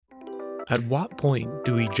At what point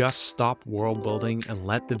do we just stop world building and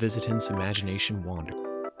let the visitant's imagination wander?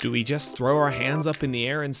 Do we just throw our hands up in the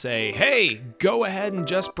air and say, hey, go ahead and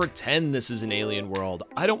just pretend this is an alien world.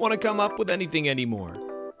 I don't want to come up with anything anymore.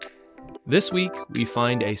 This week, we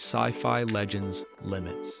find a sci-fi legend's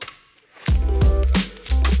limits.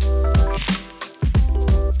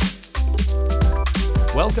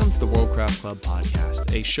 Welcome to the Worldcraft Club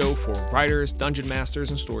podcast, a show for writers, dungeon masters,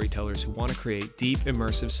 and storytellers who want to create deep,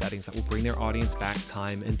 immersive settings that will bring their audience back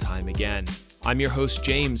time and time again. I'm your host,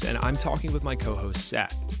 James, and I'm talking with my co-host,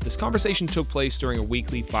 Seth. This conversation took place during a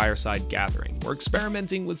weekly fireside gathering. We're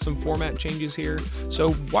experimenting with some format changes here,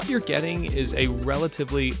 so what you're getting is a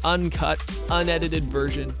relatively uncut, unedited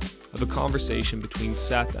version of a conversation between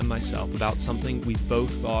Seth and myself about something we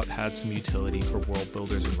both thought had some utility for world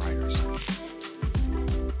builders and writers.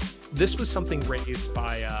 This was something raised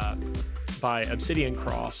by Obsidian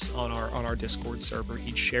Cross on our Discord server.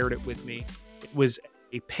 He'd shared it with me. It was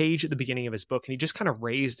a page at the beginning of his book, and he just kind of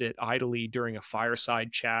raised it idly during a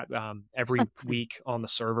fireside chat every week on the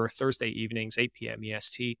server, Thursday evenings, 8 p.m.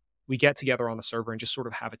 EST. We get together on the server and just sort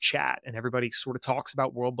of have a chat, and everybody sort of talks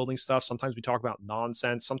about world building stuff. Sometimes we talk about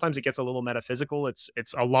nonsense. Sometimes it gets a little metaphysical. It's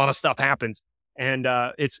a lot of stuff happens. And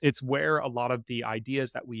it's where a lot of the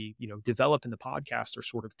ideas that we develop in the podcast are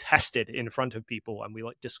sort of tested in front of people, and we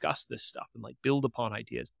discuss this stuff and build upon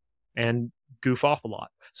ideas and goof off a lot.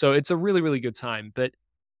 So it's a really, really good time. But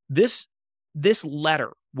this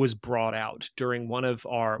letter was brought out during one of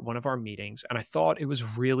our meetings, and I thought it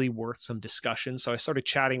was really worth some discussion. So I started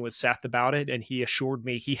chatting with Seth about it, and he assured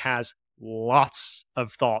me he has lots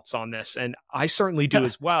of thoughts on this, and I certainly do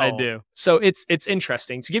as well. I do. So it's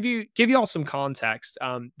interesting to give you all some context.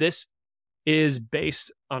 This is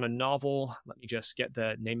based on a novel. Let me just get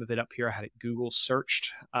the name of it up here. I had it Google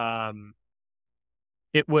searched.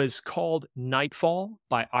 It was called Nightfall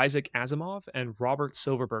by Isaac Asimov and Robert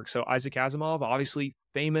Silverberg. So Isaac Asimov, obviously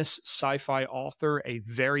famous sci-fi author, a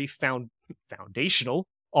very foundational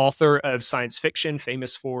author of science fiction,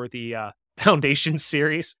 famous for the Foundation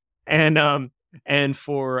series. And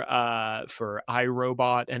for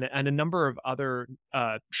iRobot and a number of other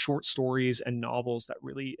short stories and novels that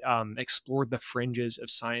really explored the fringes of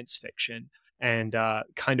science fiction and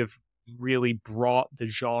kind of really brought the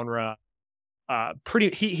genre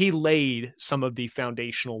he laid some of the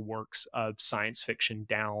foundational works of science fiction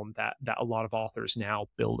down that a lot of authors now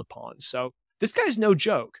build upon. So this guy's no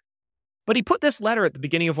joke. But he put this letter at the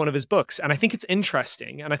beginning of one of his books, and I think it's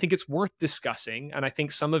interesting, and I think it's worth discussing, and I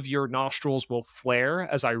think some of your nostrils will flare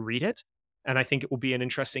as I read it, and I think it will be an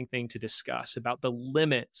interesting thing to discuss about the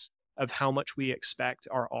limits of how much we expect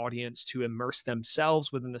our audience to immerse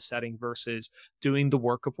themselves within the setting versus doing the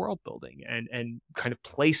work of world building and kind of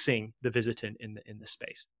placing the visitant in the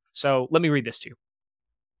space. So let me read this to you.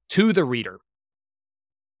 To the reader.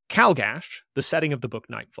 Calgash, the setting of the book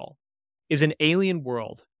Nightfall, is an alien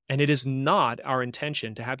world, and it is not our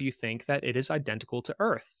intention to have you think that it is identical to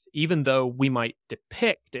Earth, even though we might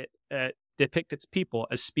depict its people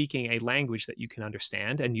as speaking a language that you can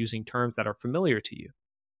understand and using terms that are familiar to you.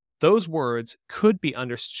 Those words should be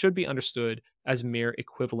understood as mere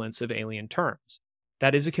equivalents of alien terms.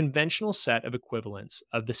 That is a conventional set of equivalents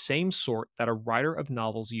of the same sort that a writer of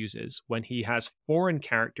novels uses when he has foreign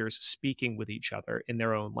characters speaking with each other in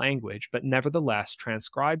their own language, but nevertheless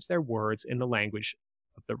transcribes their words in the language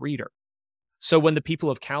of the reader. So when the people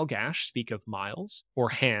of Calgash speak of miles, or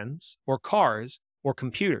hands, or cars, or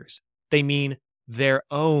computers, they mean their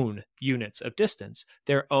own units of distance,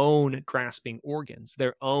 their own grasping organs,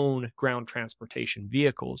 their own ground transportation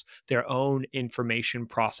vehicles, their own information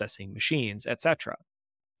processing machines, etc.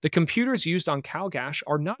 The computers used on Calgash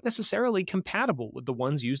are not necessarily compatible with the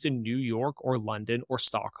ones used in New York or London or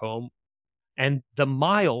Stockholm. And the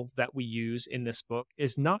mile that we use in this book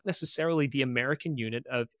is not necessarily the American unit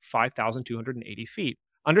of 5,280 feet.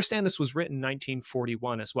 Understand this was written in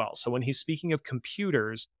 1941 as well. So when he's speaking of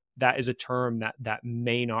computers, that is a term that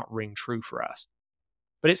may not ring true for us.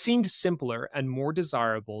 But it seemed simpler and more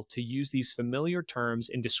desirable to use these familiar terms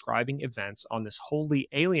in describing events on this wholly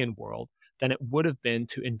alien world than it would have been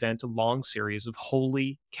to invent a long series of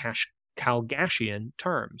wholly Calgashian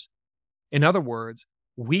terms. In other words,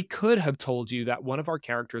 we could have told you that one of our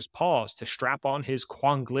characters paused to strap on his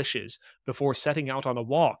quanglishes before setting out on a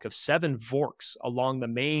walk of 7 vorks along the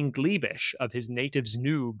main glebish of his native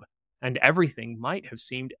Znoob, and everything might have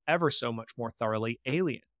seemed ever so much more thoroughly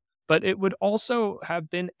alien. But it would also have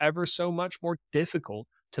been ever so much more difficult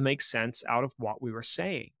to make sense out of what we were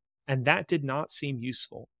saying, and that did not seem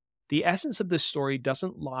useful. The essence of this story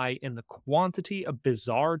doesn't lie in the quantity of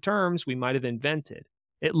bizarre terms we might have invented.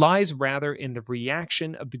 It lies rather in the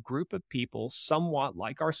reaction of the group of people somewhat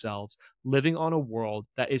like ourselves, living on a world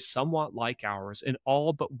that is somewhat like ours in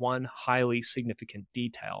all but one highly significant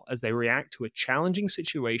detail, as they react to a challenging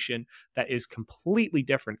situation that is completely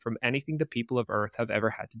different from anything the people of Earth have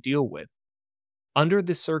ever had to deal with. Under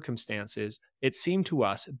the circumstances, it seemed to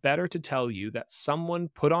us better to tell you that someone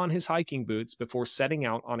put on his hiking boots before setting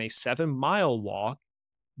out on a 7-mile walk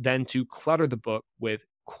than to clutter the book with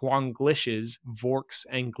quanglishes, vorks,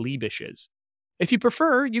 and glebishes. If you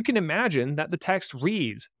prefer, you can imagine that the text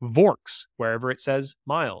reads vorks wherever it says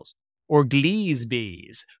miles, or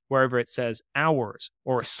gleesbees wherever it says hours,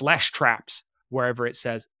 or slash traps wherever it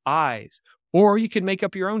says eyes. Or you can make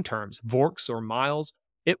up your own terms, vorks or miles.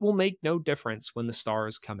 It will make no difference when the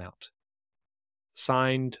stars come out.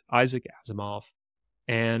 Signed, Isaac Asimov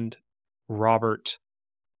and Robert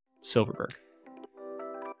Silverberg.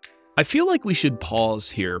 I feel like we should pause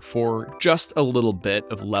here for just a little bit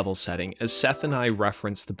of level setting, as Seth and I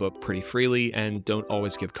reference the book pretty freely and don't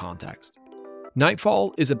always give context.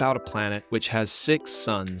 Nightfall is about a planet which has 6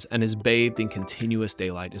 suns and is bathed in continuous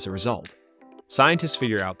daylight as a result. Scientists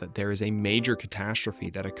figure out that there is a major catastrophe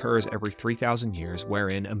that occurs every 3,000 years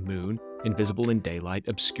wherein a moon, invisible in daylight,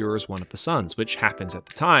 obscures one of the suns, which happens at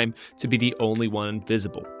the time to be the only one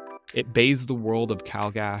visible. It bathes the world of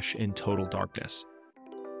Calgash in total darkness.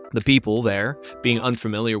 The people there, being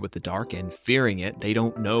unfamiliar with the dark and fearing it, they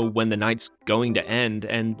don't know when the night's going to end,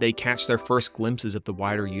 and they catch their first glimpses of the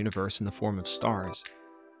wider universe in the form of stars.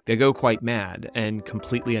 They go quite mad and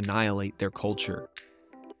completely annihilate their culture.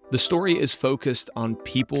 The story is focused on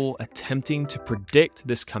people attempting to predict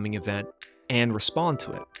this coming event and respond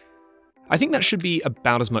to it. I think that should be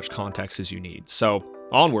about as much context as you need, so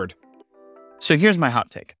onward. So here's my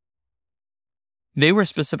hot take. They were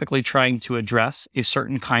specifically trying to address a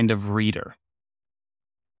certain kind of reader.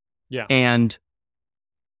 Yeah. And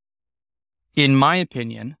in my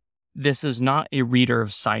opinion, this is not a reader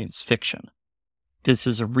of science fiction. This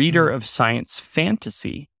is a reader of science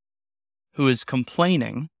fantasy who is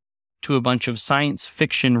complaining to a bunch of science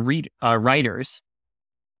fiction writers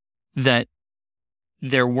that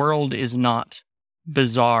their world is not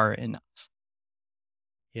bizarre enough.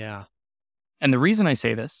 Yeah. And the reason I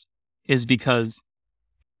say this is because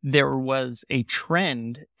there was a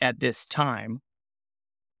trend at this time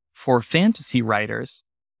for fantasy writers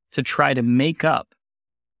to try to make up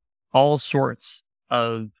all sorts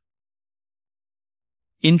of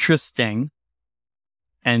interesting,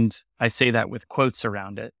 and I say that with quotes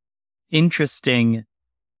around it, interesting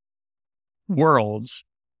worlds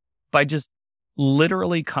by just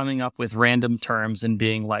literally coming up with random terms and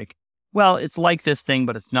being like, well, it's like this thing,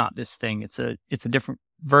 but it's not this thing. It's a different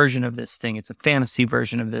version of this thing. It's a fantasy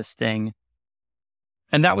version of this thing.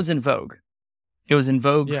 And that was in vogue. It was in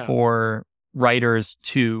vogue for writers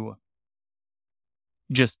to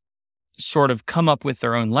just sort of come up with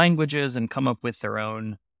their own languages and come up with their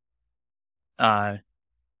own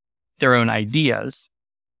ideas.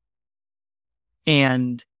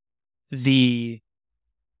 And the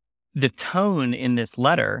tone in this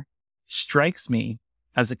letter strikes me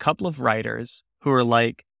as a couple of writers who are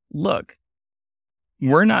like, look,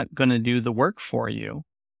 we're not going to do the work for you.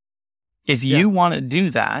 If you want to do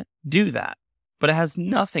that, but it has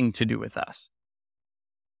nothing to do with us.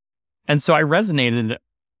 And so I resonated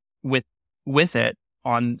with it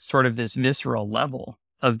on sort of this visceral level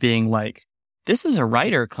of being like, this is a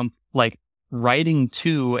writer writing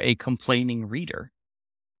to a complaining reader.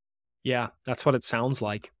 Yeah, that's what it sounds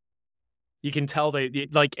like. You can tell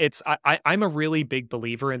I'm a really big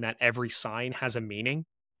believer in that every sign has a meaning,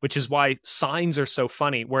 which is why signs are so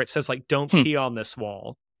funny, where it says like, don't pee on this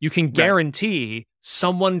wall. You can guarantee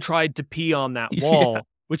someone tried to pee on that wall,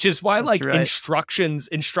 which is why instructions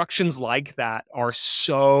like that are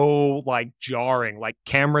so like jarring. Like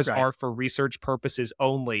cameras are for research purposes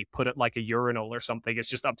only. Put it like a urinal or something. It's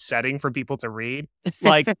just upsetting for people to read.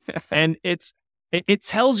 And it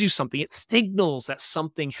tells you something. It signals that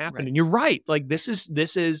something happened. And you're right. Like this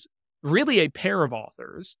is really a pair of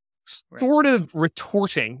authors sort of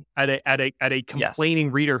retorting at a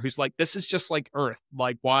complaining reader who's like, this is just like Earth.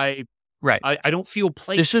 Like why? Right. I don't feel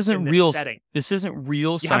placed this isn't in this real setting. This isn't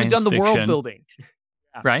real You science haven't done the fiction, world building.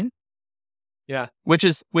 Right? Yeah. Which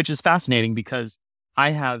is fascinating because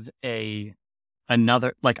I have I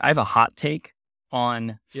have a hot take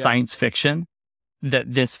on science fiction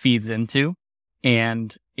that this feeds into,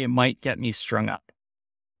 and it might get me strung up.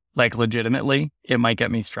 Like legitimately, it might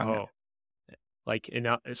get me strung up. Like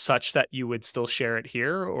such that you would still share it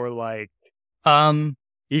here, or like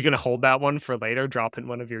you gonna hold that one for later, drop in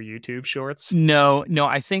one of your YouTube shorts? No,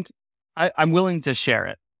 I think I'm willing to share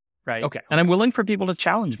it. right? Okay. And I'm willing for people to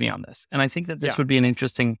challenge me on this. And I think that this would be an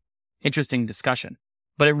interesting discussion.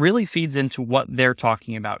 But it really feeds into what they're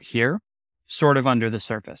talking about here, sort of under the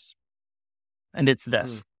surface. And it's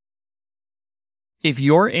this. If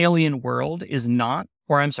your alien world is not,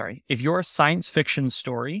 or I'm sorry, if your science fiction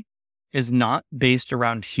story is not based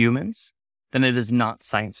around humans, then it is not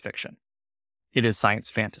science fiction. It is science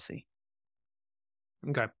fantasy.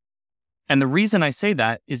 Okay. And the reason I say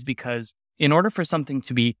that is because in order for something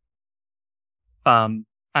to be, I'm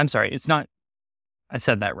sorry, it's not, I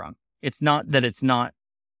said that wrong. It's not that it's not,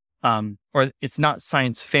 or it's not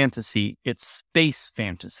science fantasy, it's space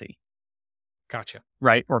fantasy. Gotcha.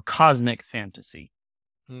 Right? Or cosmic fantasy.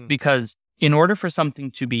 Because in order for something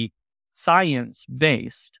to be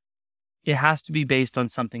science-based, it has to be based on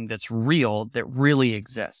something that's real, that really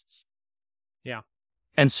exists. Yeah.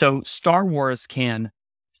 And so Star Wars can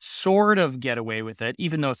sort of get away with it,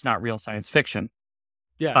 even though it's not real science fiction.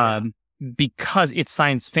 Yeah. Because it's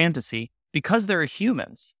science fantasy, because there are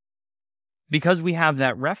humans, because we have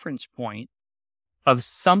that reference point of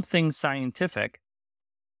something scientific,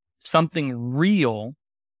 something real,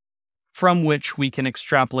 from which we can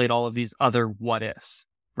extrapolate all of these other what ifs,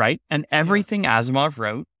 right? And everything Asimov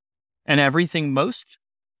wrote, and everything most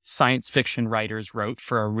science fiction writers wrote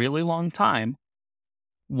for a really long time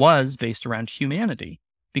was based around humanity,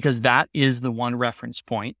 because that is the one reference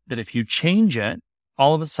point that if you change it,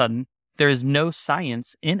 all of a sudden there is no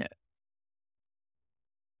science in it.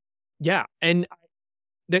 Yeah, and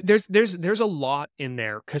there's a lot in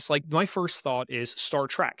there, because like my first thought is Star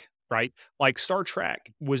Trek, right? Like Star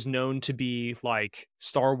Trek was known to be like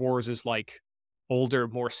Star Wars' like older,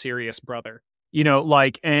 more serious brother,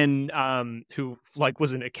 like, and who like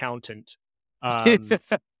was an accountant,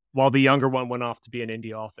 while the younger one went off to be an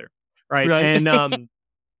indie author, right? Right. And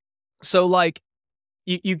so like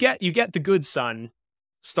you get the good son,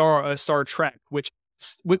 Star Trek, which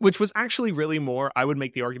was actually really more, I would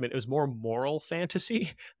make the argument, it was more moral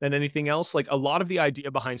fantasy than anything else. Like a lot of the idea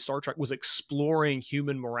behind Star Trek was exploring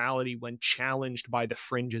human morality when challenged by the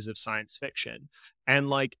fringes of science fiction. And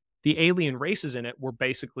like the alien races in it were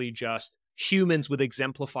basically just humans with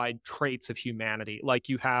exemplified traits of humanity. Like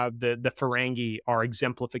you have the Ferengi are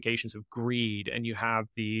exemplifications of greed, and you have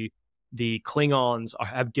the Klingons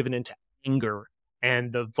have given into anger,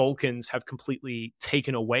 and the Vulcans have completely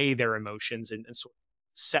taken away their emotions and sort of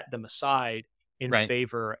set them aside in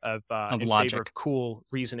favor of logic, favor of cool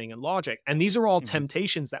reasoning and logic. And these are all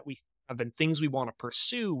temptations that we have and things we want to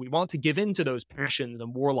pursue. We want to give in to those passions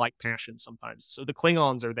and warlike passions sometimes. So the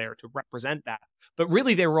Klingons are there to represent that. But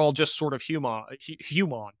really, they were all just sort of humans,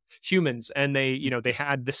 and they they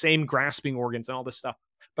had the same grasping organs and all this stuff.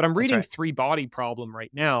 But I'm reading Three Body Problem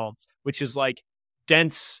right now, which is like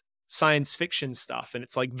dense science fiction stuff, and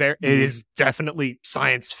it's like it is definitely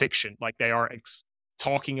science fiction. Like they are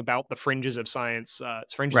talking about the fringes of science, of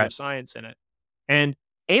science in it. And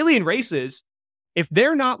alien races, if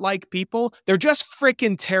they're not like people, they're just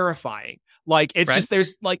freaking terrifying. Like it's just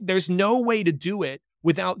there's no way to do it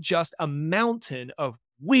without just a mountain of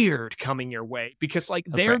weird coming your way, because like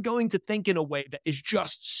they're going to think in a way that is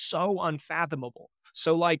just so unfathomable.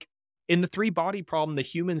 So like in the Three Body Problem, the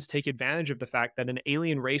humans take advantage of the fact that an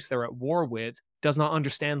alien race they're at war with does not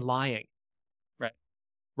understand lying.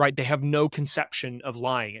 Right? They have no conception of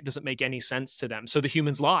lying. It doesn't make any sense to them. So the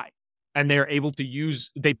humans lie, and they're able to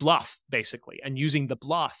they bluff basically. And using the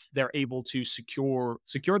bluff, they're able to secure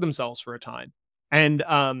themselves for a time. And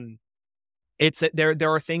it's that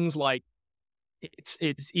there are things like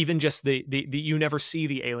it's even just the you never see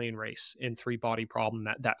the alien race in Three Body Problem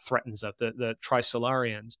that threatens it. The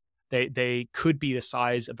Trisolarians, they could be the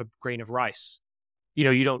size of a grain of rice.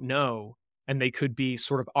 You don't know. And they could be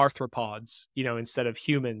sort of arthropods, instead of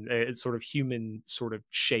human, sort of human sort of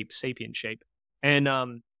shape, sapient shape. And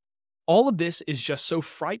all of this is just so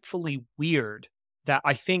frightfully weird that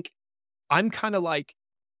I think I'm kind of like,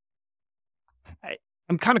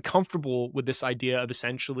 I'm kind of comfortable with this idea of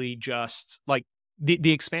essentially just like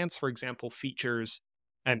the Expanse, for example, features,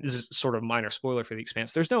 and this is sort of a minor spoiler for the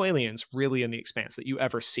Expanse, there's no aliens really in the Expanse that you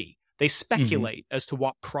ever see. They speculate as to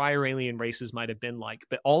what prior alien races might have been like,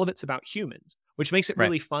 but all of it's about humans, which makes it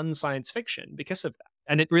really fun science fiction because of that.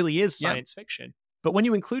 And it really is science fiction. But when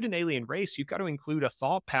you include an alien race, you've got to include a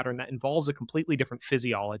thought pattern that involves a completely different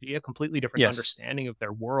physiology, a completely different understanding of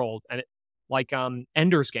their world. And it, like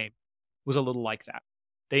Ender's Game was a little like that.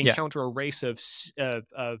 They encounter a race of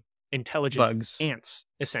intelligent bugs, ants,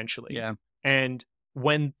 essentially. Yeah. And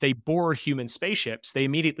when they board human spaceships, they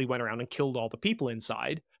immediately went around and killed all the people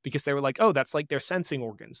inside, because they were like, oh, that's like their sensing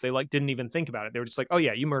organs. They like didn't even think about it. They were just like, oh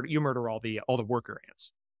yeah, you murder all the worker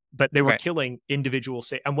ants. but they were Right. killing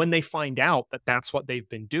individuals. And when they find out that that's what they've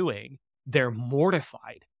been doing, they're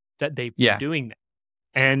mortified that they've been Yeah. doing that.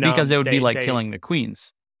 And Because it would be like they killing the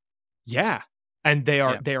queens. yeah. And they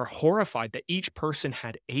Yeah. are horrified that each person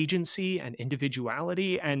had agency and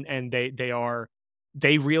individuality, and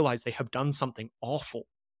they realize they have done something awful,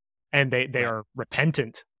 and they Right. are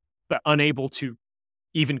repentant, but unable to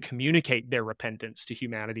even communicate their repentance to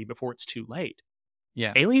humanity before it's too late.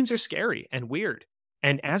 Yeah. Aliens are scary and weird.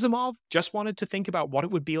 And Asimov just wanted to think about what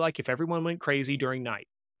it would be like if everyone went crazy during night.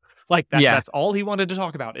 Like Yeah. that's all he wanted to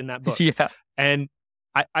talk about in that book. Yeah. And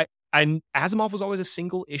and Asimov was always a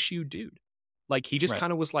single issue dude. Like he just Right.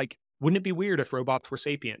 kind of was like, wouldn't it be weird if robots were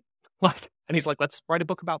sapient? Like, and he's like, let's write a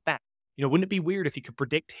book about that. You know, wouldn't it be weird if you could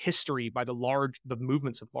predict history by the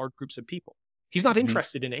movements of large groups of people? He's not Mhm.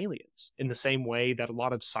 interested in aliens in the same way that a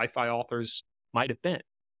lot of sci-fi authors might have been.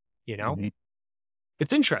 You know, Mhm.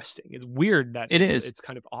 it's interesting. It's weird that it's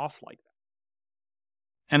kind of off like that.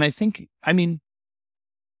 And I mean,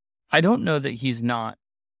 I don't know that he's not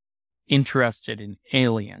interested in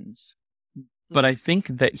aliens, but I think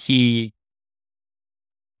that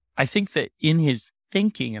in his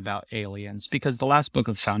thinking about aliens, because the last book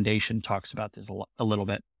of Foundation talks about this a little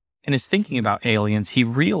bit, in his thinking about aliens, he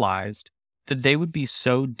realized that they would be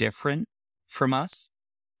so different from us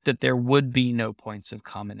that there would be no points of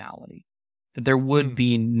commonality, that there would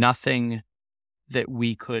be nothing that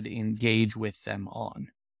we could engage with them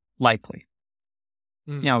on, likely.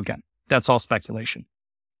 Now, again, that's all speculation.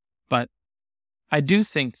 But I do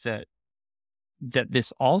think that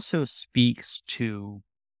this also speaks to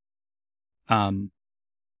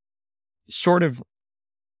sort of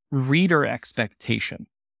reader expectation,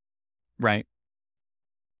 right?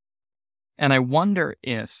 And I wonder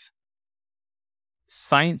if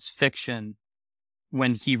science fiction,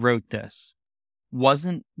 when he wrote this,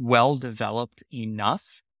 wasn't well developed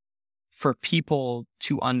enough for people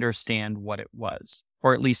to understand what it was,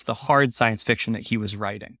 or at least the hard science fiction that he was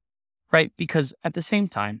writing, right? Because at the same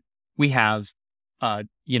time, we have,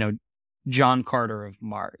 John Carter of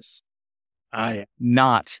Mars.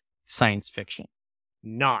 Not science fiction.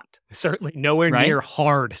 Not. Certainly nowhere Right? near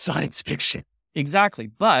hard science fiction. Exactly.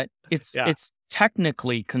 But it's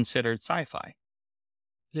technically considered sci-fi.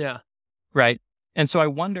 Yeah. Right? And so I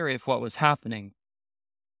wonder if what was happening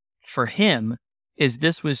for him is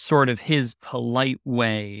this was sort of his polite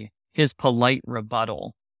way, his polite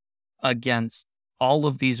rebuttal against all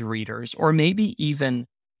of these readers, or maybe even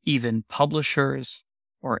publishers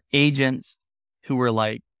or agents who were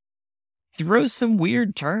like, throw some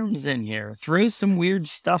weird terms in here, throw some weird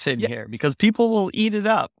stuff in here, because people will eat it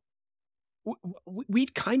up.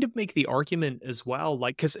 We'd kind of make the argument as well,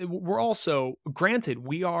 like, because we're also, granted,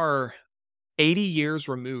 we are 80 years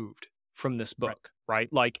removed from this book,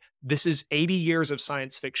 right? Like, this is 80 years of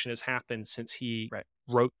science fiction has happened since he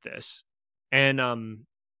wrote this. And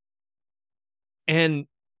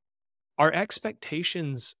our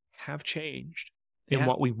expectations have changed in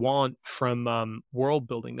what we want from world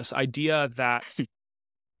building. This idea that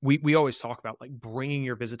we always talk about, like, bringing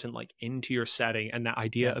your visitant like into your setting, and that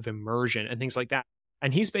idea of immersion and things like that.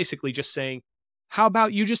 And he's basically just saying, how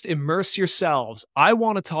about you just immerse yourselves? I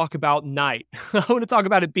want to talk about night. I want to talk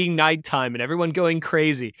about it being nighttime and everyone going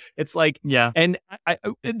crazy. It's like, and I,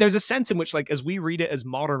 there's a sense in which, like, as we read it as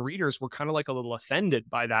modern readers, we're kind of like a little offended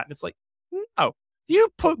by that. And it's like, no, you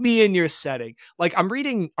put me in your setting. Like, I'm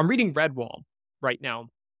reading Redwall right now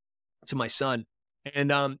to my son,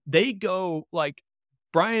 and they go, like,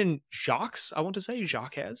 Brian Jacques,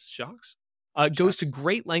 Jacques goes to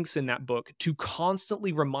great lengths in that book to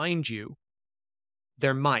constantly remind you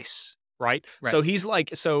they're mice, right? So he's like,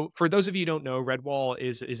 so for those of you who don't know, Redwall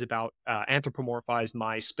is about anthropomorphized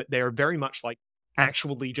mice, but they're very much like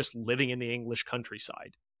actually just living in the English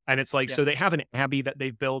countryside. And it's like, so they have an abbey that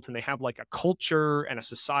they've built, and they have like a culture and a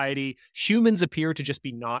society. Humans appear to just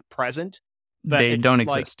be not present. They don't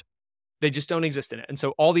exist. They just don't exist in it. And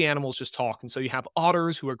so all the animals just talk. And so you have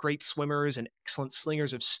otters who are great swimmers and excellent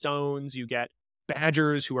slingers of stones. You get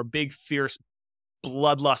badgers who are big, fierce,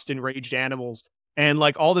 bloodlust enraged animals. And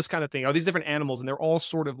like all this kind of thing, all these different animals, and they're all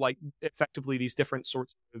sort of like effectively these different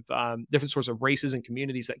sorts of races and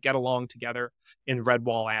communities that get along together in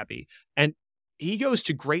Redwall Abbey. And he goes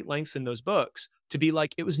to great lengths in those books to be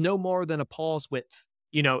like, it was no more than a paw's width.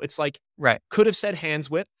 You know, it's like, could have said hand's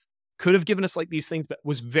width, could have given us like these things, but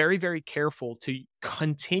was very, very careful to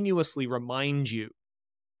continuously remind you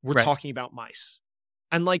we're talking about mice.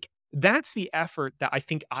 And like, that's the effort that I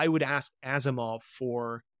think I would ask Asimov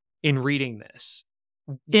for in reading this.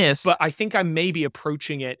 Yes. But I think I may be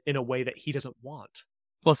approaching it in a way that he doesn't want.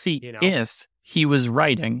 Well, see, if he was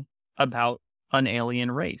writing about an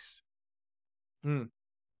alien race. Hmm.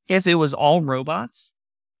 If it was all robots,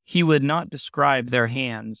 he would not describe their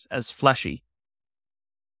hands as fleshy.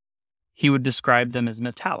 He would describe them as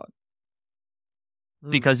metallic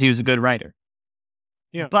because he was a good writer.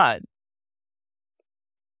 Yeah. But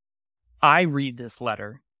I read this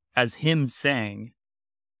letter as him saying,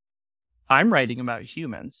 I'm writing about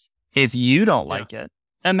humans. If you don't like it,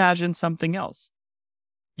 imagine something else.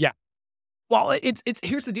 Yeah. Well, it's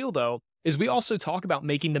here's the deal though, is we also talk about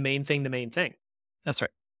making the main thing the main thing. That's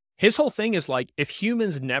right. His whole thing is like, if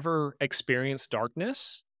humans never experience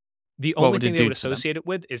darkness, the What only would it thing they do would to them? associate it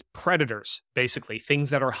with is predators, basically,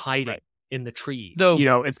 things that are hiding in the trees.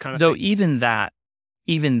 Though, it's kind of though thing. even that,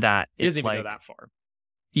 It it's doesn't even like, go that far.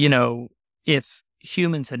 If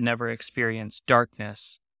humans had never experienced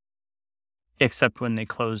darkness, except when they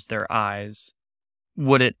closed their eyes,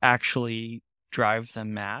 would it actually drive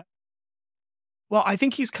them mad? Well, I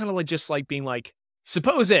think he's kind of like just like being like,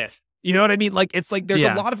 suppose if, you know what I mean? Like, it's like there's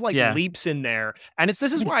a lot of like leaps in there. And this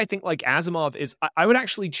is why I think like Asimov is, I would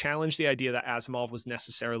actually challenge the idea that Asimov was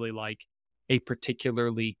necessarily like a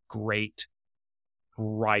particularly great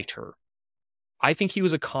writer. I think he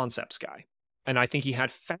was a concepts guy. And I think he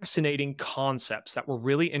had fascinating concepts that were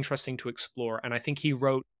really interesting to explore. And I think he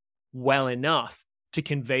wrote well enough to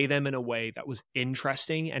convey them in a way that was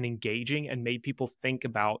interesting and engaging and made people think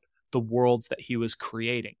about the worlds that he was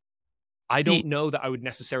creating. I don't know that I would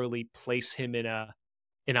necessarily place him in a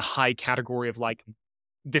high category of like,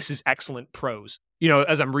 this is excellent prose.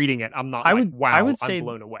 As I'm reading it, I'm not I'm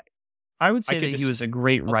blown away. I would say that he was a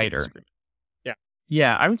great writer. Yeah.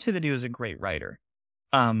 Yeah, I would say that he was a great writer.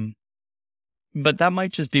 But that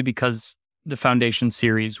might just be because the Foundation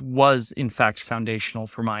series was, in fact, foundational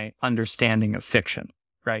for my understanding of fiction,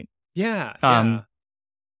 right? Yeah.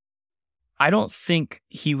 I don't think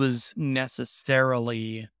he was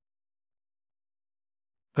necessarily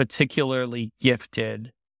particularly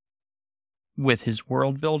gifted with his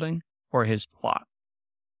world building or his plot.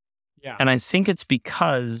 Yeah. And I think it's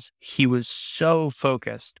because he was so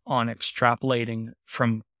focused on extrapolating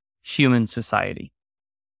from human society.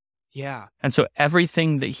 Yeah. And so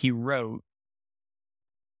everything that he wrote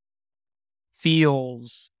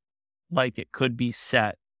feels like it could be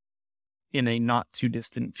set in a not too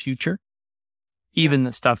distant future, even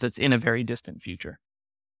the stuff that's in a very distant future.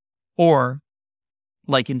 Or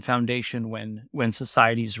like in Foundation, when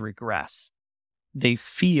societies regress, they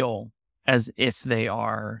feel as if they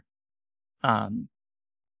are, as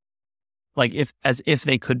if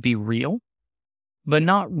they could be real, but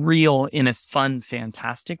not real in a fun,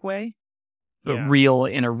 fantastic way, but real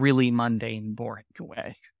in a really mundane, boring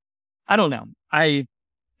way. I don't know. And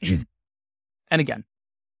again,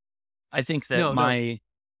 I think that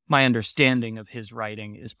my understanding of his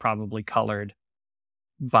writing is probably colored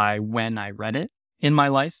by when I read it in my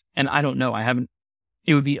life. And I don't know.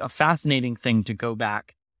 It would be a fascinating thing to go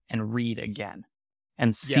back and read again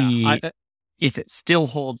and see if it still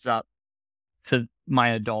holds up to my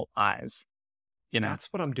adult eyes. That's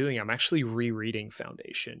what I'm doing. I'm actually rereading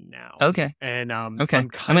Foundation now. Okay. And I'm going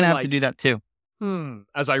to have to do that too.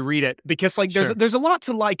 As I read it, because like there's a lot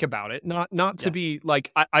to like about it. Not to be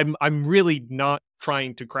like I'm really not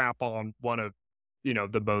trying to crap on one of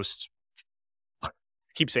the most, I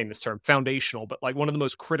keep saying this term, foundational, but like one of the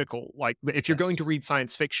most critical. Like if you're going to read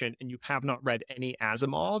science fiction and you have not read any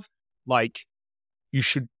Asimov, like you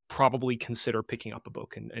should probably consider picking up a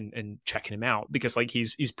book and checking him out, because like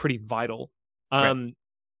he's pretty vital.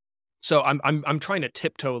 So I'm trying to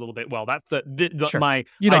tiptoe a little bit. Well, that's my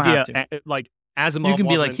idea. Like Asimov, you can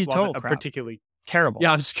be like, he's wasn't total particularly terrible.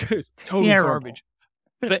 Yeah, I'm just total garbage.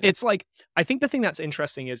 But it's like, I think the thing that's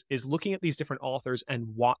interesting is looking at these different authors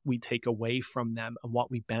and what we take away from them and what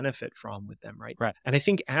we benefit from with them, right? And I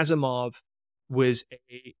think Asimov was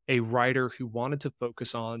a writer who wanted to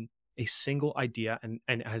focus on a single idea and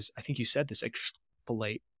as I think you said, this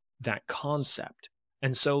extrapolate that concept.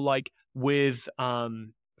 And so like with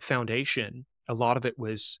Foundation, a lot of it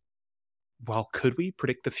was, well, could we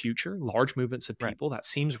predict the future? Large movements of people, that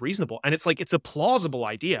seems reasonable. And it's like, it's a plausible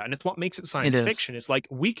idea. And it's what makes it science fiction. It's like,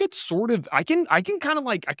 we could sort of, I can kind of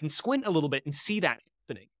like, I can squint a little bit and see that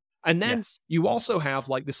happening. And then you also have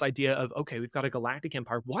like this idea of, okay, we've got a galactic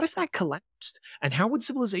empire. What if that collapsed? And how would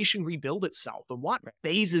civilization rebuild itself? And what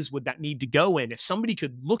phases would that need to go in? If somebody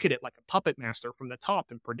could look at it like a puppet master from the top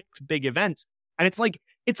and predict big events. And it's like,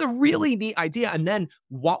 it's a really neat idea. And then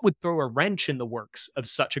what would throw a wrench in the works of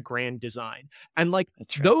such a grand design? And like,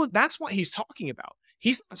 though that's what he's talking about.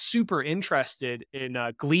 He's not super interested in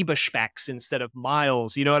gleba specs instead of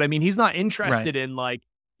miles. You know what I mean? He's not interested in like,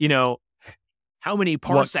 how many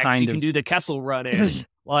parsecs you can do the Kessel run in.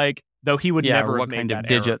 Like, though he would never or have what made kind of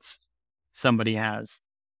that error. digits somebody has.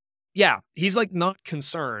 Yeah, he's like not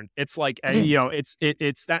concerned. It's like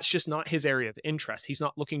it's that's just not his area of interest. He's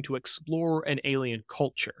not looking to explore an alien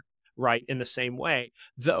culture, right? In the same way,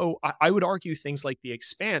 though, I would argue things like The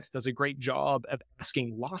Expanse does a great job of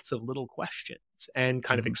asking lots of little questions and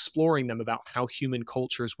kind of exploring them about how human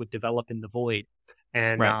cultures would develop in the void.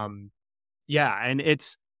 And and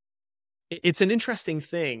it's an interesting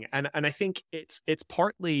thing, and I think it's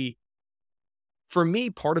partly. For me,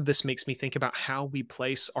 part of this makes me think about how we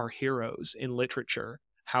place our heroes in literature,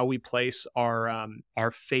 how we place our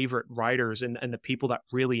favorite writers and the people that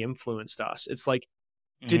really influenced us. It's like,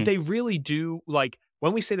 did they really do, like,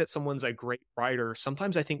 when we say that someone's a great writer,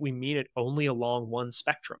 sometimes I think we mean it only along one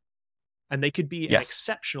spectrum. And they could be an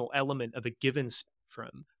exceptional element of a given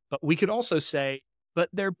spectrum. But we could also say, but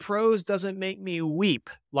their prose doesn't make me weep.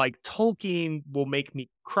 Like Tolkien will make me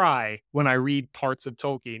cry when I read parts of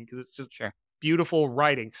Tolkien because it's just beautiful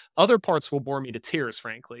writing. Other parts will bore me to tears,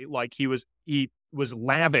 frankly. Like he was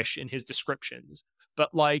lavish in his descriptions,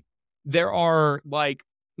 but like there are like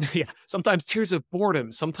sometimes tears of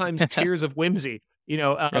boredom, sometimes tears of whimsy,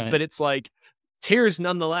 but it's like tears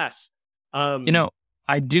nonetheless.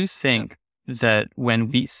 I do think that when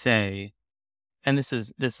we say, and this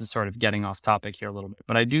is sort of getting off topic here a little bit,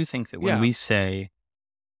 but I do think that when we say,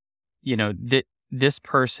 that this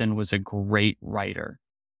person was a great writer,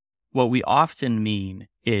 what we often mean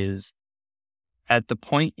is at the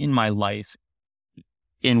point in my life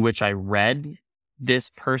in which I read this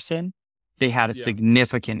person, they had a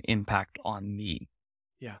significant impact on me.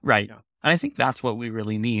 Yeah. Right. Yeah. And I think that's what we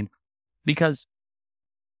really mean, because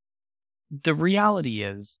the reality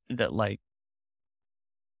is that, like,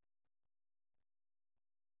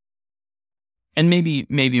 and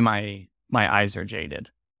maybe my eyes are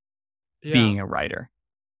jaded being a writer,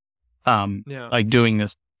 like doing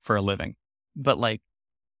this for a living, but like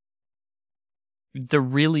the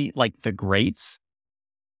really, like, the greats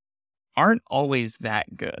aren't always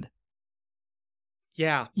that good.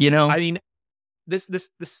 Yeah. I mean, this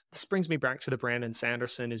brings me back to the Brandon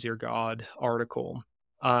Sanderson is your God article.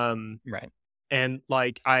 Right. And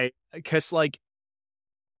like,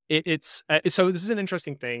 it's so this is an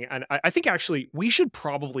interesting thing. And I think actually we should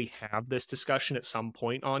probably have this discussion at some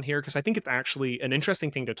point on here, because I think it's actually an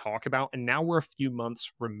interesting thing to talk about. And now we're a few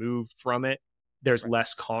months removed from it. There's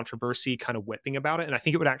less controversy kind of whipping about it. And I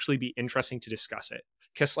think it would actually be interesting to discuss it.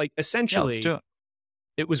 Because like essentially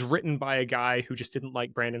it was written by a guy who just didn't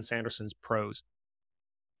like Brandon Sanderson's prose.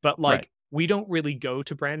 But like we don't really go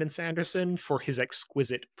to Brandon Sanderson for his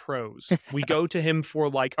exquisite prose. We go to him for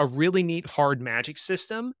like a really neat hard magic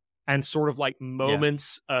system and sort of like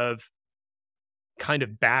moments of kind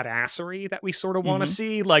of badassery that we sort of want to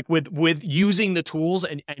see, like with using the tools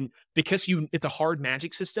and because it's a hard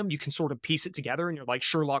magic system, you can sort of piece it together and you're like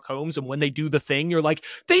Sherlock Holmes, and when they do the thing, you're like,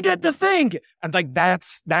 they did the thing. And like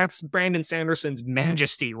that's Brandon Sanderson's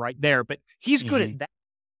majesty right there. But he's good at that.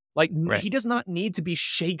 Like he does not need to be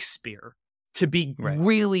Shakespeare to be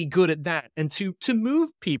really good at that, and to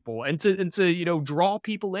move people and to draw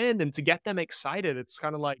people in and to get them excited. It's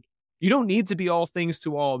kind of like, you don't need to be all things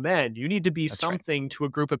to all men. You need to be something to a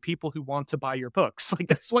group of people who want to buy your books. Like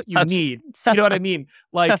that's what you need. You know what I mean?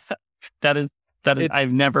 Like that is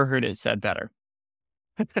I've never heard it said better.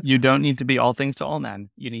 You don't need to be all things to all men.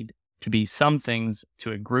 You need to be some things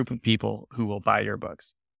to a group of people who will buy your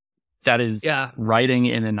books. That is writing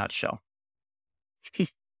in a nutshell.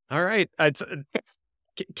 All right.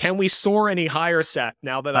 Can we soar any higher, Seth,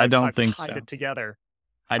 now that I've tied it together?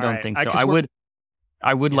 I don't think so.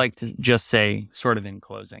 I would like to just say, sort of in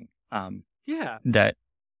closing, that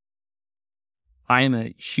I am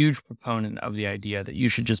a huge proponent of the idea that you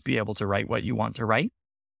should just be able to write what you want to write.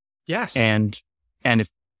 Yes. And if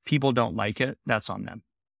people don't like it, that's on them.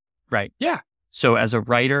 Right. Yeah. So as a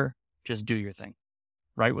writer, just do your thing.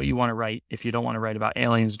 Write what you want to write. If you don't want to write about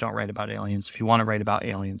aliens, don't write about aliens. If you want to write about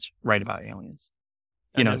aliens, write about aliens.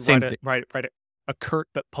 Same thing. Write a curt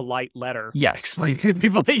but polite letter. Yes. Explain to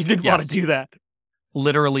people that you didn't want to do that.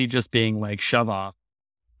 Literally just being like, shove off.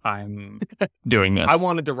 I'm doing this. I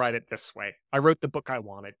wanted to write it this way. I wrote the book I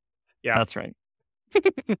wanted. Yeah. That's right.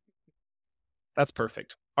 That's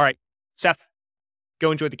perfect. All right. Seth,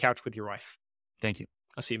 go enjoy the couch with your wife. Thank you.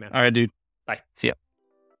 I'll see you, man. All right, dude. Bye. See ya.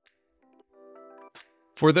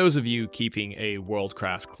 For those of you keeping a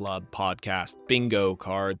Worldcraft Club podcast bingo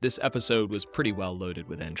card, this episode was pretty well loaded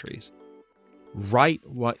with entries. Write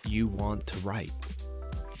what you want to write.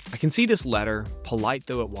 I can see this letter, polite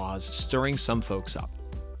though it was, stirring some folks up.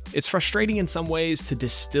 It's frustrating in some ways to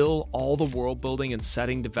distill all the world building and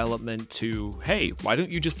setting development to, hey, why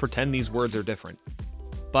don't you just pretend these words are different?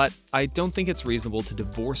 but I don't think it's reasonable to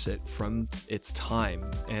divorce it from its time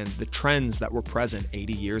and the trends that were present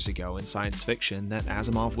 80 years ago in science fiction that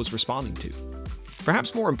Asimov was responding to.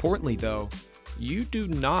 Perhaps more importantly, though, you do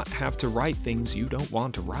not have to write things you don't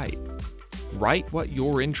want to write. Write what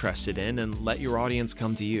you're interested in and let your audience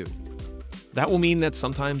come to you. That will mean that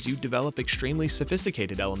sometimes you develop extremely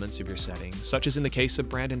sophisticated elements of your setting, such as in the case of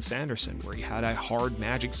Brandon Sanderson, where he had a hard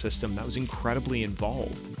magic system that was incredibly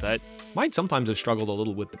involved, that might sometimes have struggled a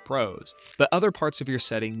little with the prose. But other parts of your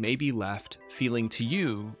setting may be left feeling to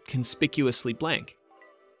you conspicuously blank.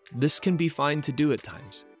 This can be fine to do at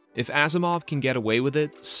times. If Asimov can get away with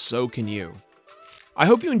it, so can you. I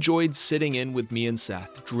hope you enjoyed sitting in with me and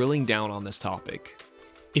Seth, drilling down on this topic.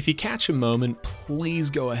 If you catch a moment, please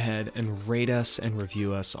go ahead and rate us and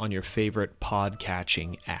review us on your favorite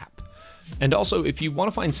pod-catching app. And also, if you want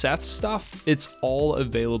to find Seth's stuff, it's all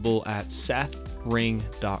available at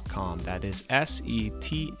sethring.com. That is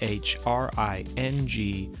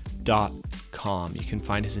SETHRING.com. You can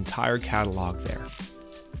find his entire catalog there.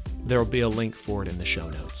 There will be a link for it in the show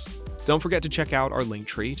notes. Don't forget to check out our link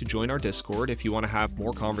tree to join our Discord if you want to have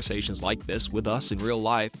more conversations like this with us in real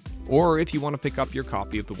life, or if you want to pick up your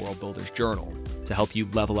copy of the World Builder's Journal to help you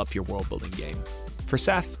level up your world building game. For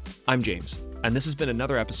Seth, I'm James, and this has been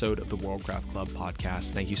another episode of the Worldcraft Club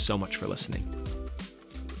podcast. Thank you so much for listening.